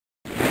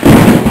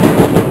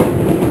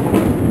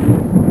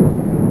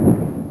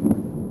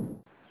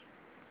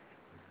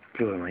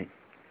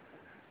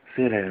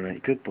See you later,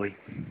 mate. Good boy.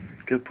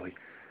 Good boy.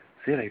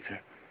 See you later.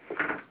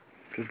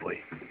 Good boy.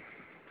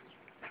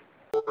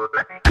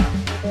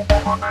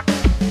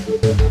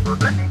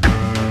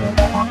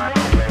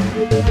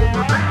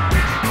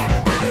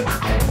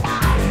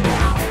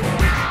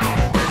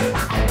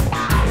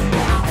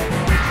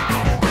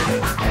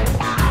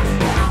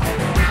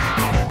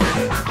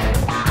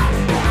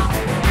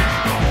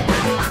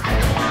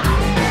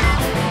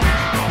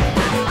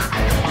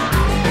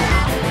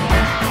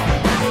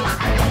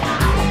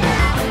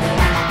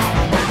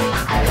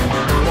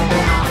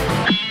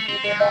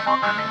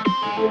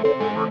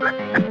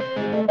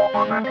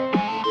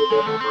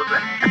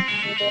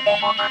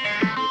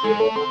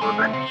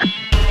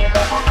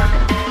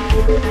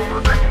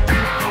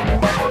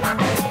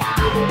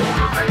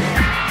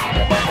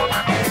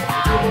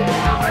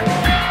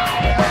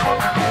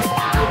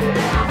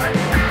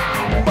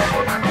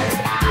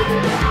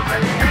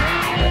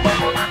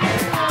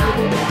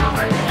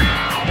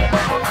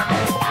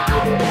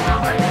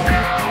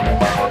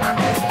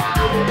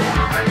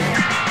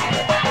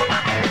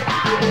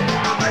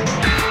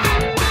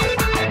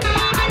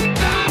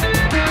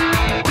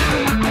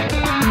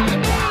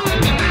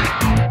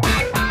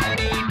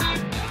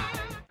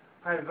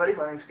 Hi everybody,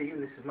 my name's Steve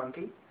and this is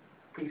Monkey.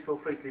 Please feel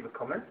free to leave a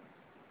comment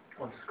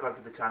or subscribe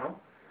to the channel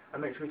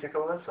and make sure you check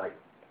out our website.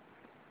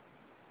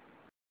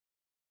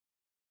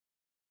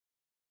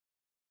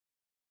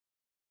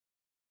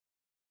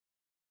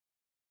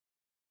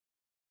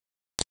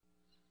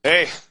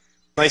 Hey,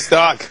 nice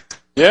dog.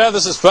 Yeah,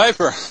 this is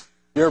Piper,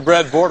 your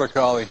bred border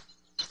collie.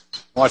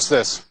 Watch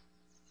this.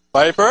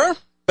 Piper,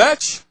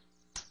 fetch.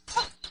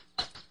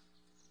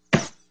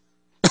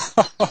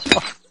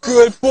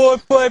 Good boy,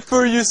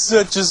 Piper, you're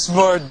such a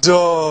smart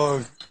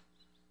dog.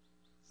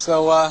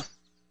 So,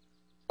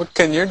 what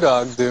can your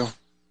dog do?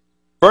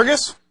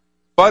 Fergus,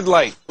 Bud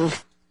Light. Bad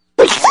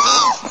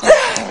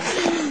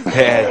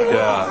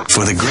dog.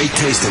 For the great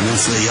taste that won't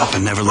fill you up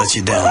and never lets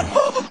you down.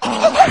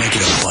 Make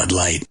it a Bud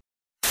Light.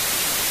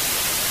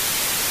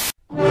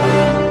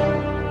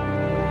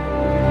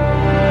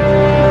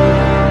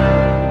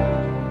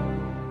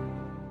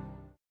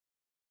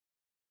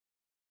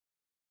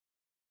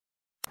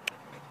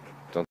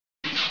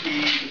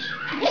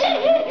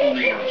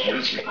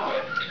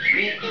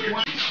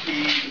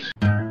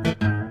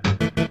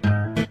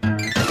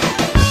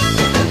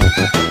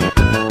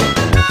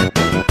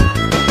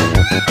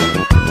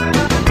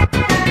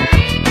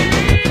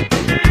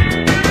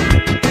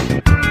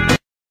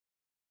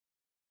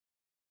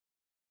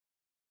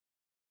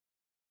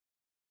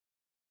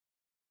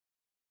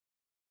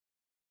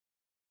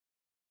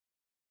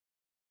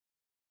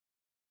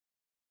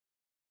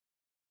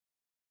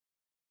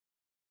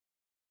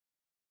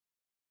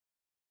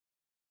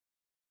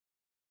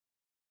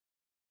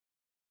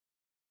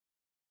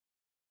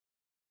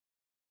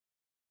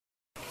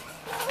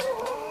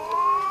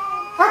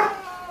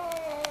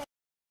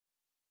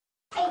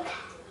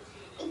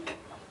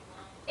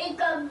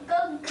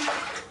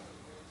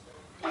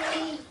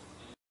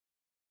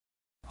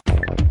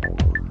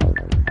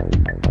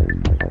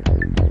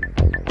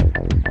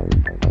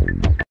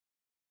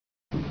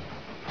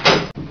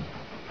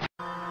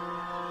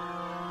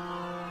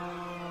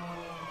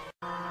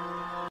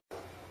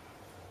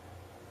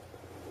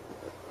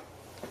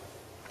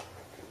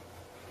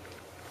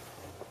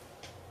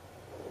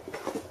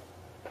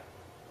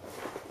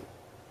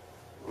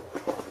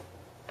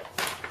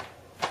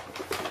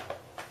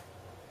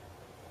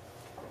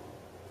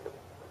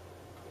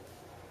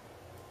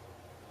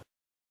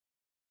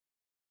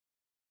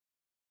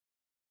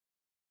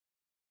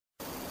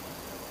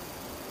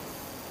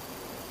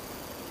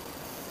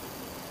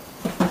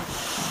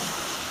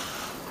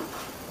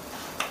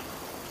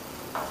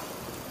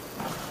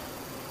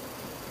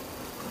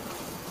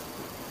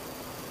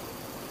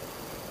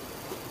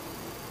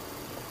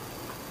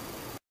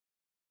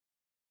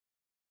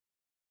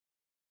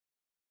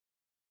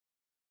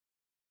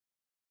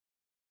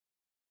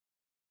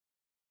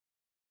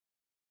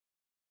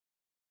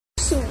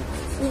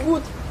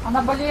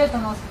 Она болеет,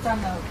 она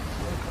специально...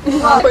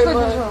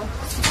 Поймаю.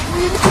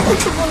 Я не хочу,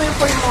 чтобы он ее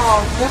поймал.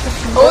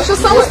 А он сейчас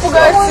сам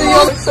испугается ее.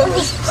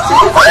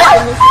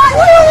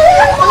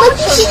 Она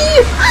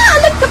кричит!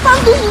 Она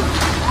капандует!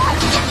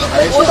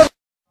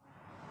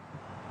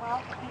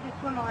 Well, you just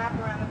swim a lap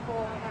around the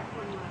pool.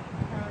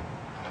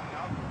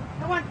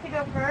 Who wants to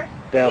go first?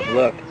 Beth,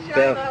 look.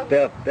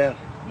 Beth.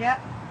 Yep.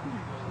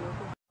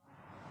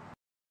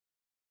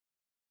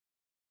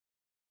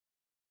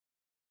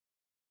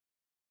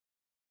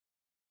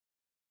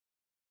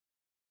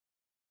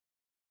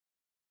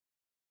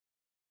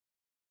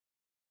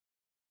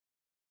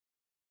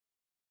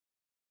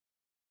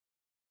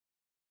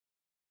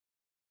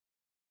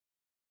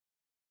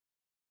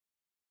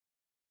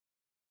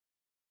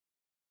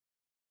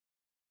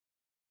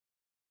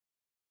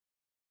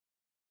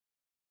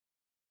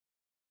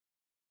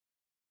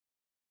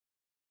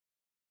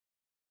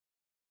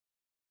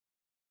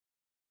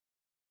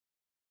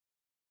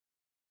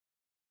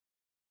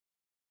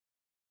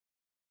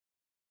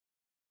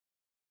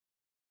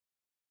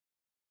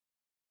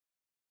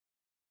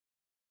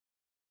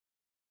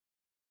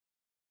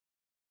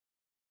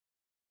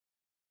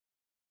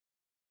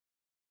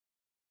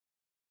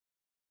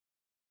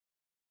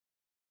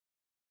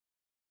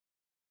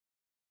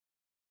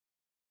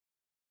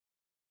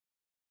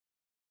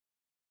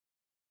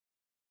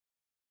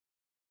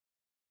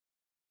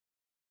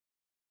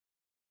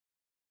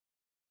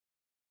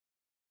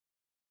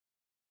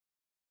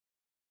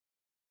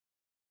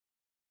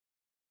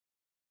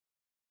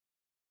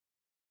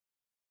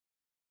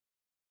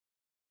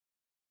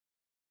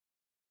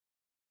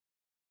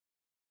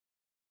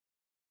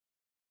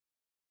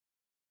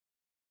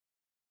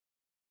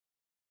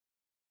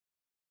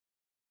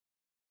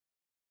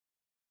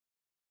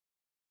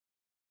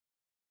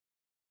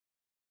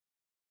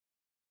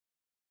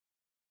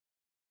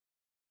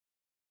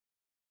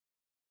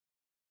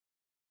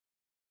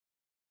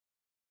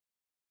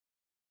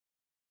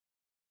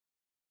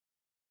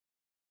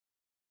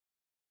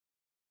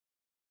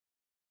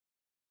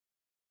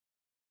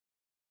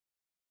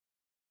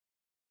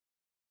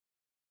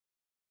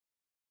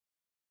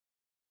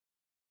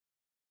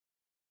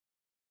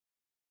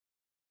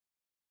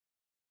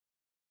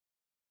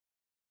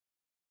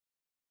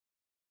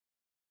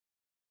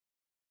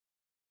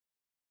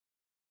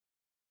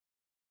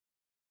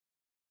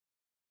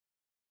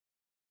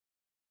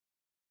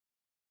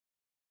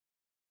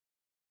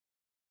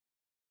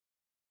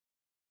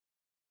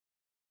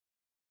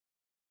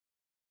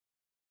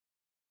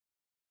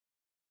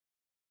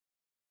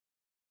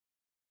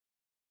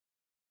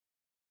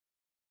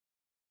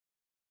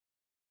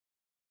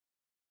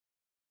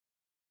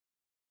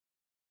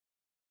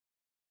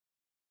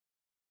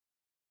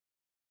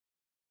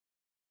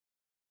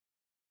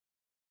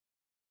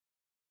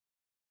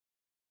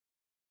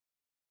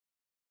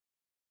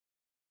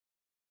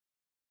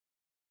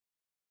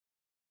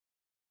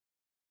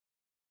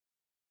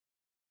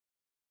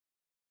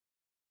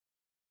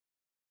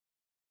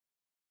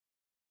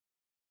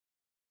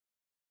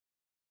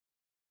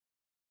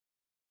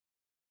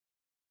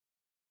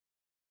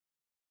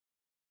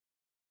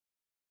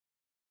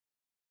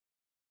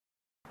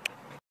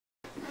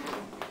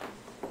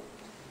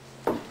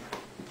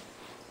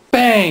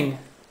 Bang!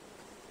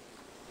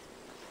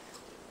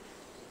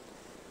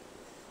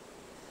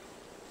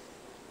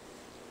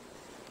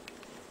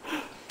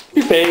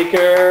 You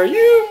faker!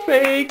 You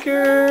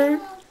faker!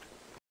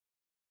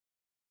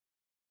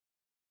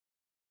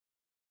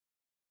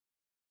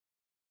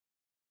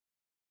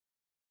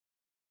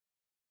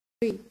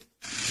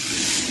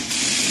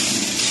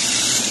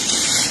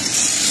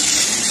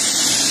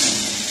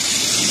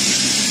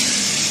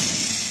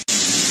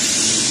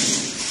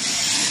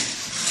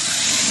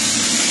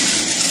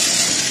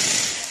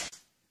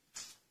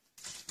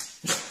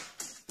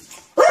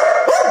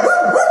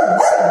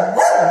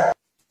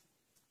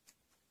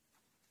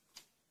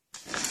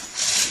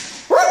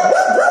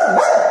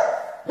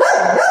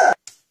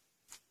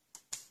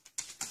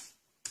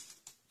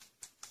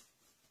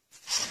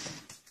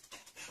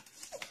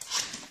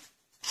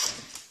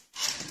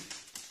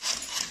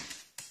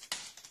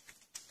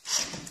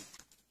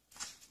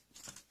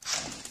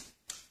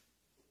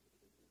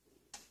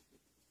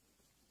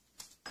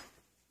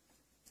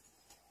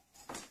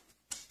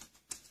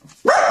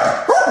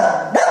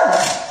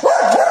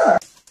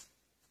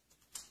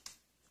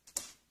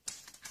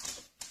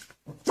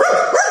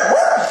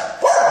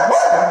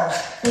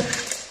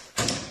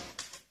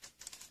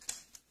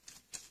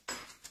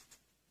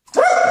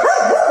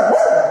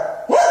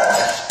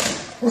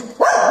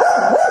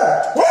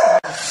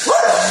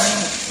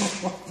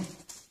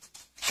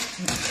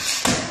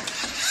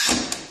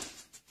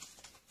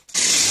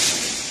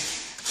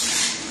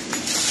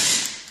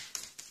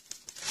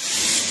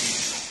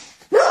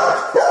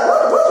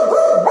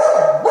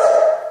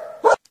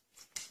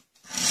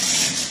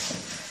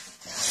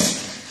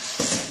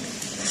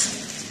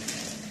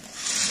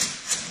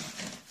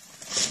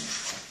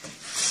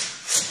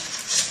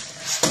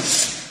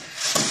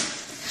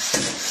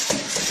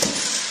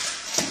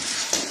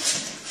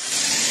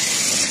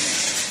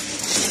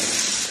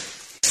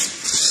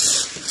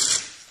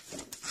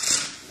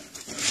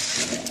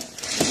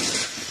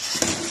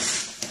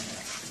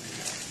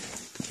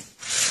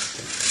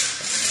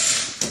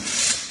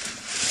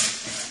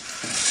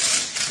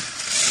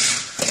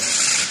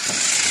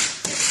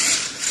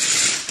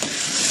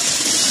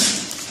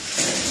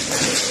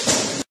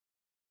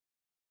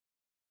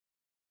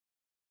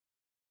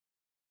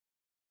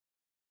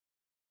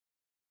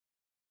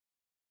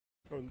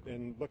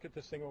 And look at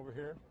this thing over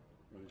here.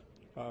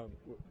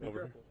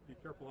 Be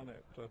careful on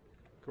that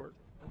cord.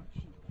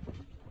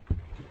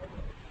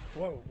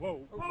 Whoa,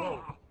 whoa,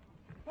 whoa.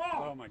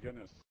 Oh my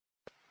goodness.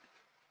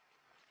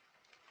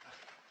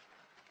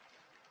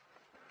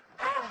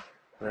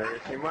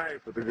 Снимай,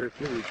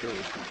 фотографируй, что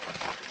вы.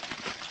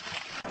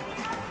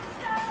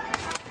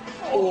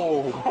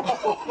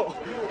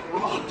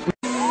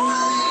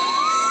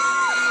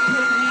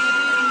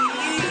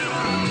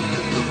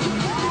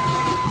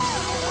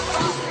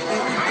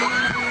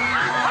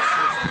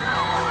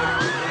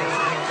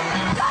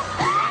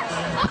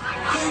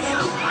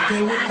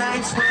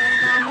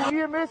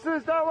 You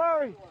misses, don't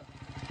worry.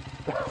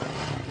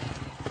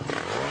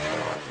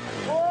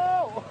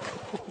 Whoa!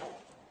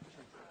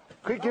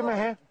 Quick, give me a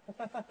hand.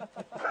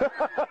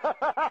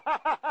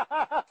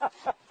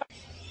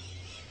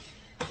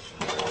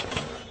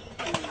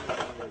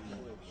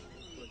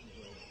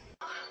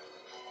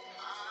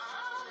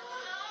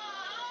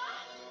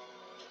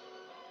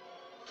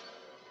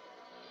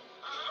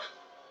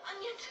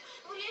 Нет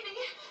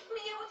времени,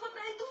 меня вот-вот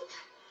найдут.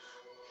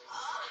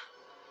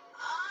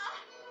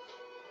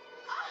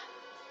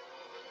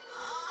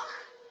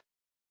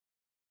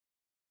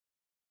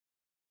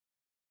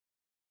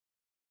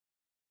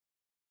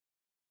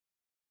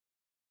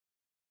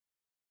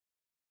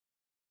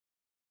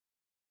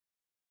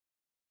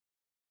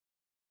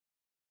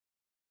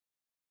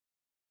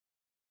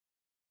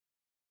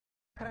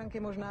 Záchranky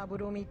možná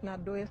budou mít na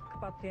dojezd k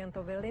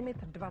pacientovi limit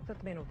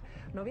 20 minut.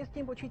 Nově s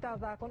tím počítá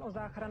zákon o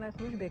záchranné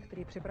službě,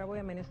 který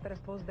připravuje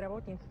Ministerstvo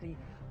zdravotnictví.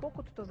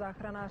 Pokud to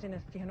záchranáři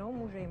nestihnou,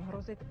 může jim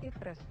hrozit i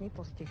trestní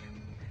postih.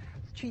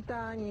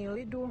 Sčítání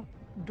lidu,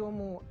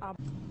 domů a...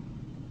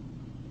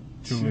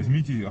 Что,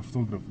 возьмите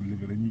автограф для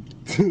Вероники.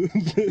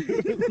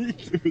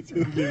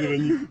 Для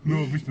Вероники?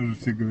 Ну, обычно же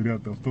все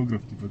говорят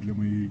автограф, типа, для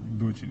моей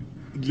дочери.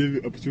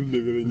 А почему для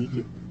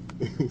Вероники?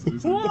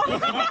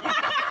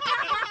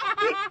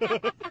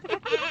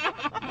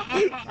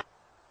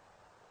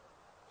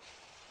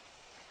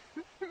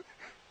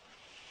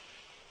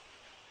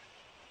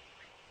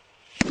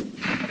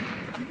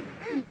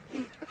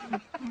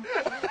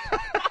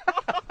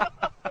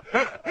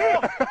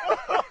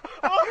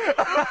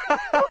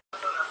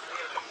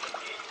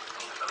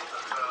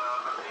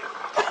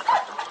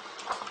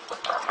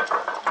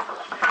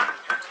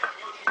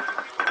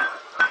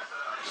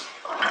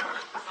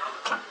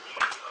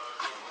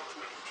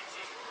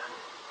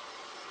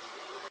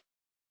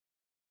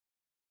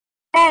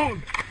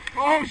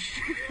 Oh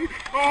shit!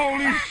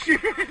 Holy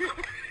shit!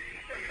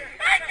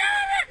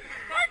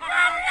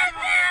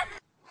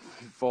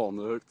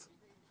 Vaneukt.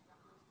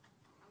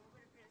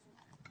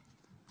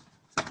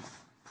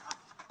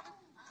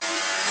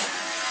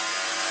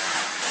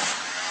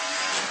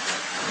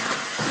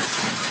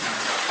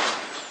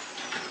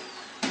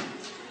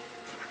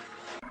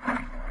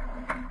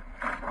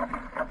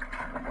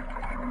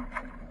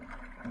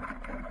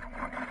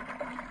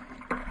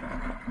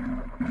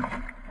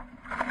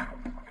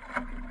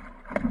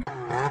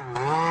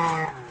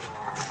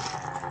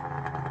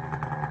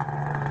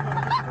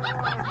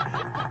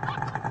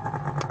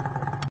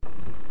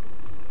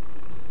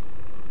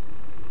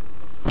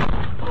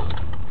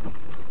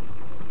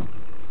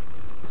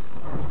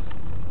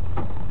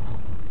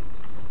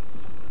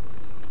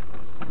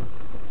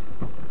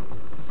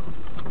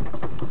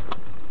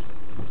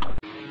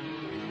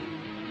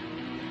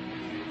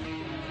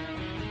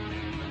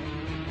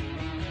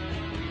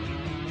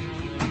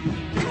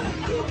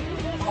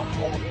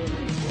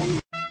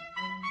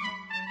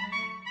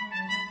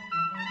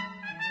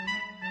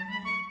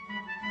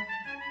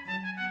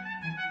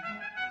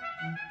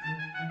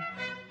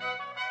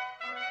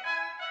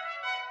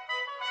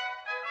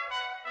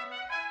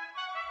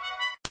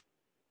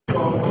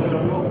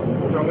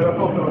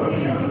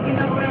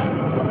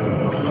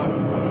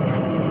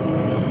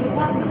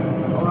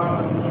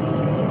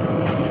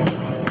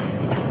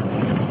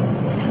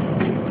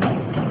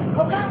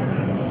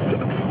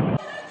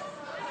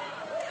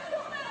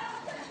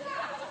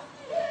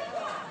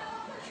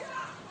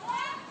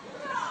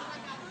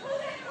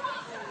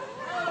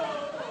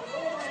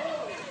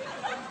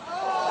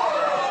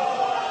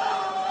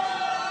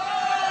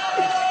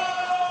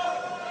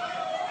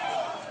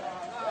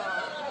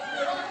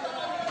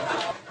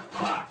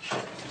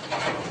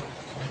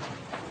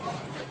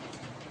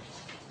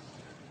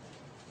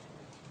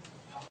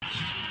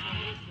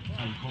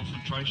 And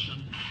concentration.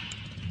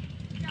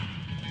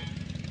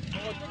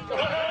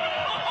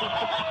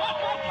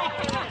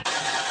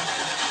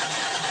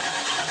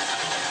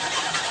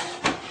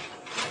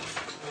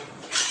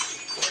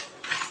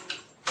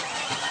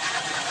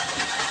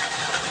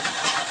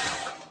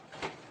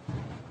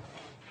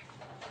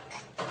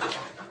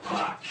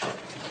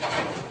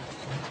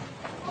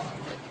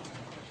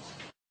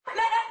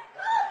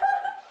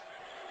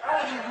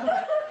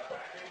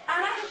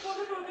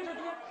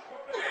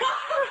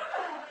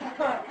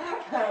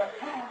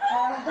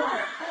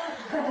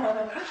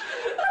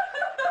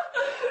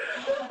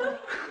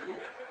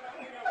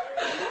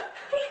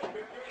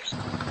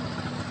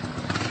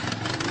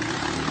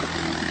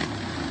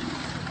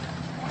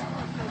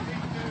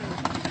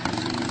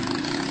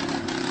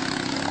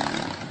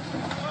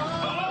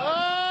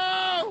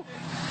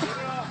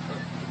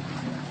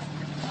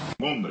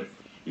 Hombre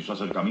y sus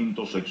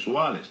acercamientos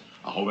sexuales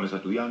a jóvenes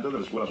estudiantes de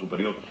la Escuela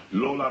Superior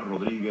Lola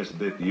Rodríguez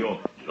de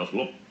Tiot. Los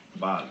lo...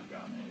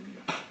 Válgame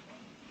Dios.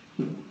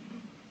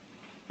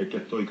 Es que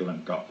estoy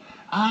trancado.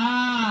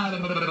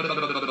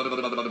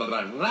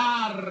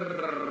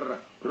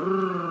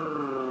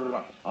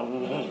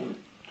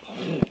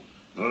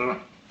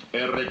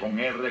 R con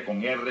R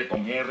con R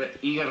con R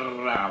y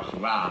ra,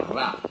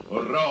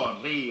 ro,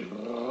 ri,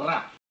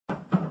 ra.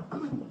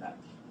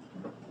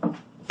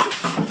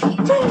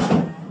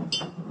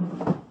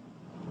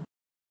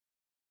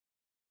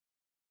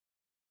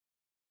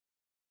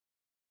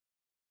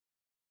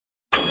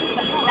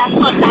 Las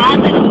portadas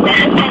de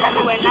ustedes de la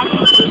novela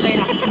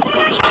costurera.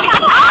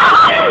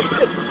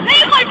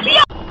 ¡Hijo el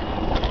tío!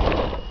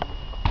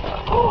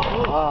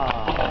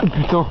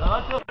 Putain.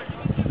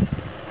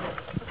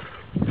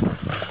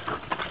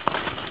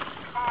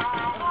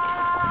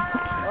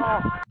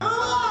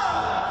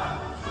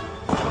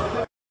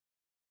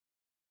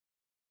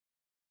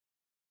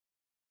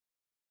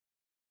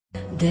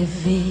 Der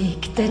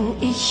Weg, den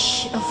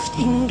ich oft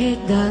in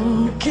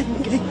Gedanken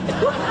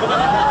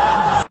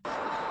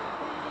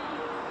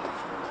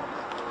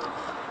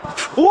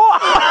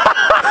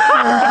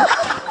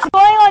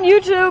Going on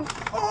YouTube.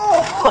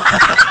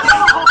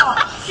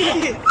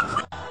 Shit.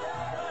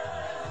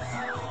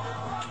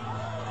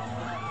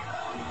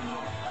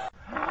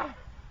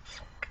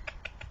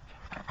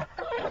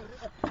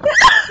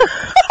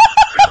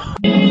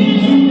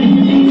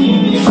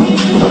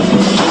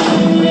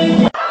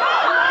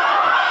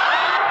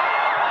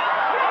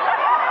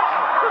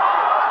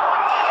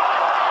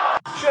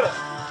 Еще раз.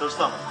 То же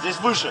самое. Здесь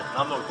выше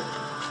намного.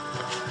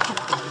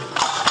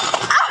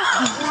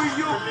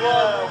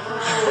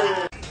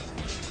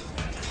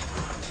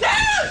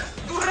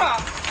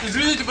 Дурак!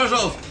 Извините,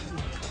 пожалуйста.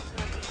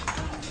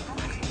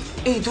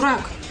 Эй,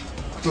 дурак!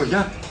 Кто,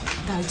 я?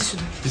 Да, иди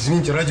сюда.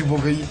 Извините, ради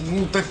бога,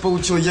 ну так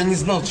получилось, я не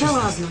знал, честно. Да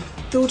ладно.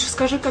 Ты лучше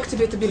скажи, как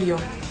тебе это белье.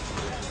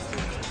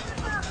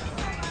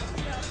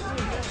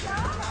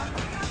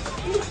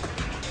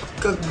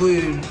 Как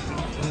бы...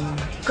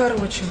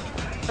 Короче,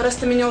 раз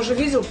ты меня уже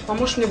видел,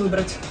 поможешь мне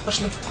выбрать.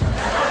 Пошли.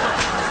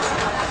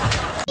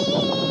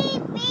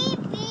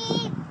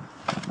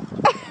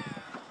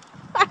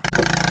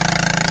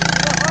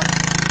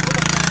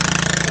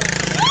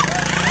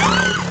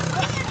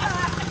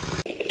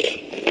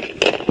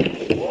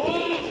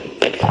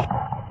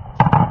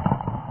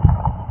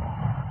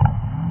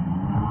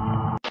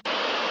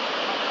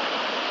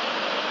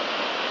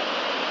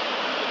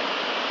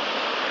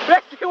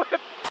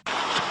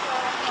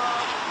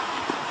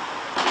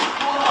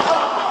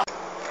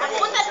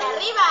 ¡Apúntate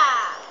arriba!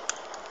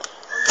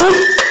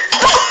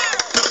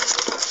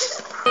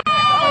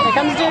 Here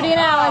comes Judy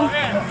and Alan.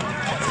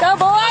 Let's go,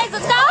 boys!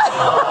 Let's go!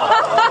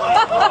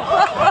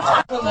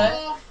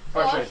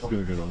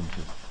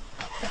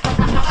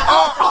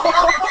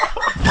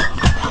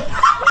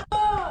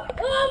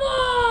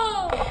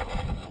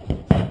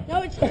 No,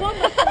 it's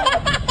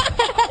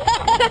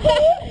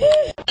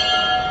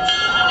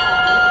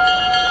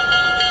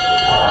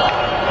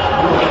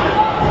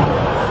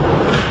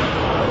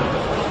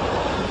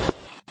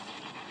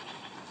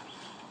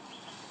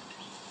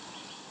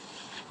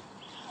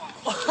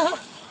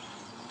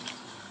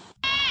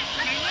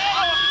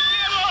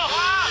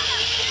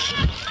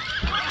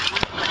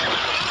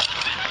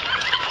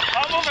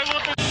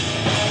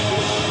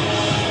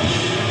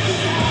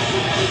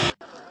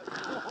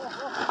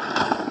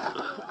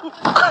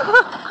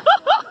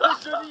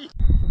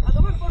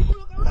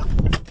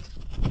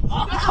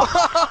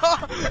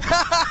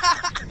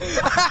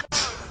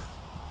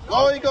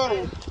Go, Igor.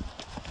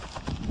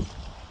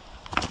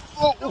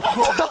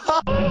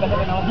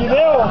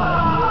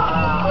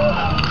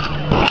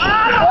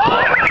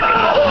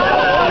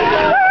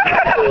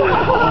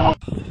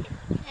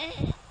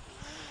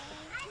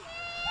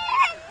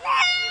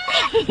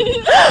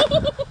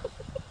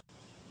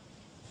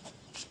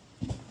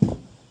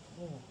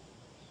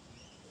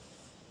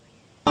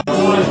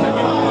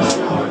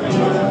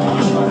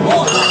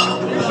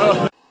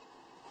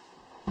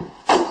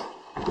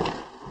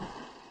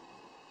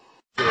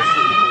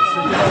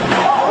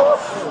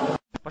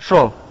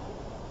 Пошел.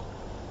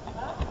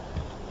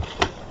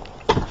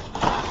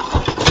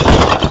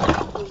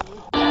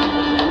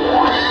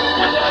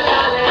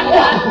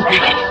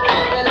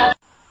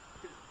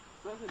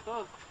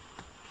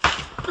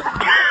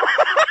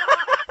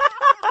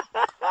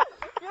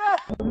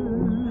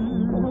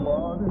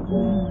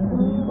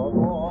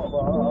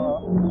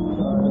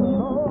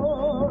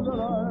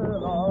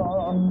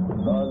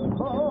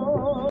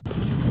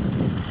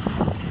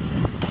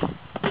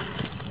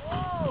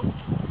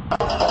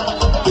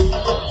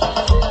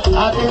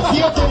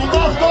 Atención,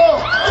 Senegasco,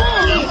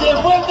 y se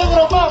fue el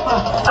negro papa.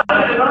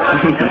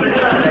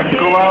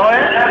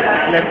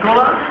 La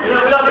escoba, la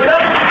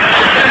escoba.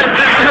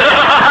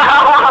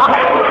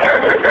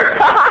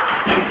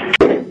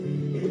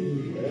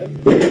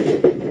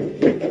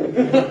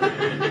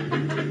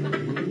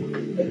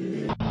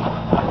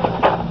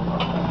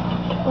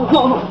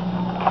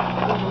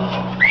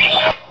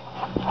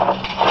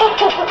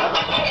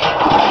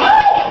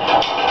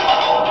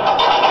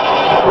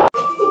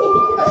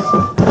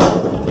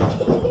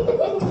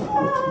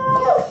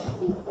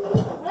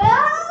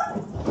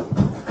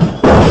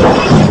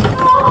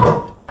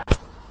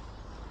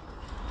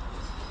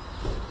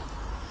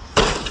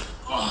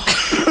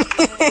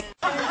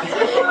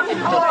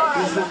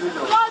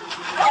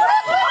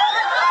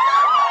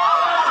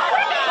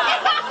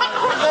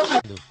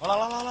 Olha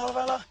lá,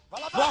 vai lá.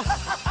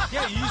 Nossa, que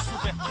é isso,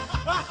 velho?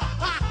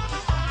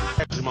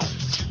 Irmão,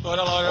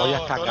 olha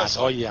a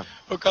cagada, olha.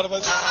 O cara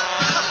vai...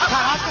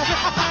 Caraca,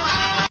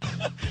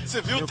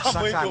 você viu meu, o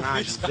tamanho que eu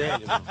fiz?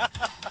 Velho,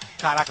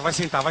 caraca, vai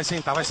sentar.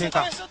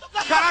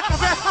 Caraca,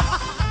 velho!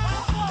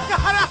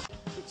 Caraca!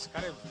 Esse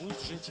cara é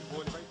muito gente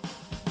boa, ele vai...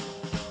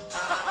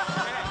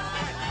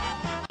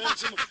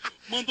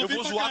 Eu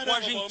vou zoar com o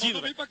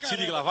argentino, velho. Se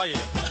liga lá, vai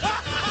ele.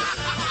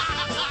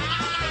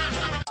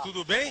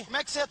 Tudo bem? Como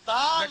é que você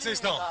tá? Como é que vocês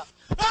estão?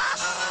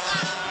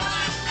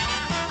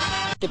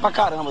 Pra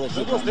caramba daqui.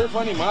 Eu gostei,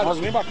 foi animado,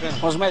 foi bem bacana.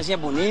 Umas mesinhas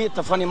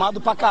bonitas, foi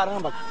animado pra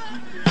caramba.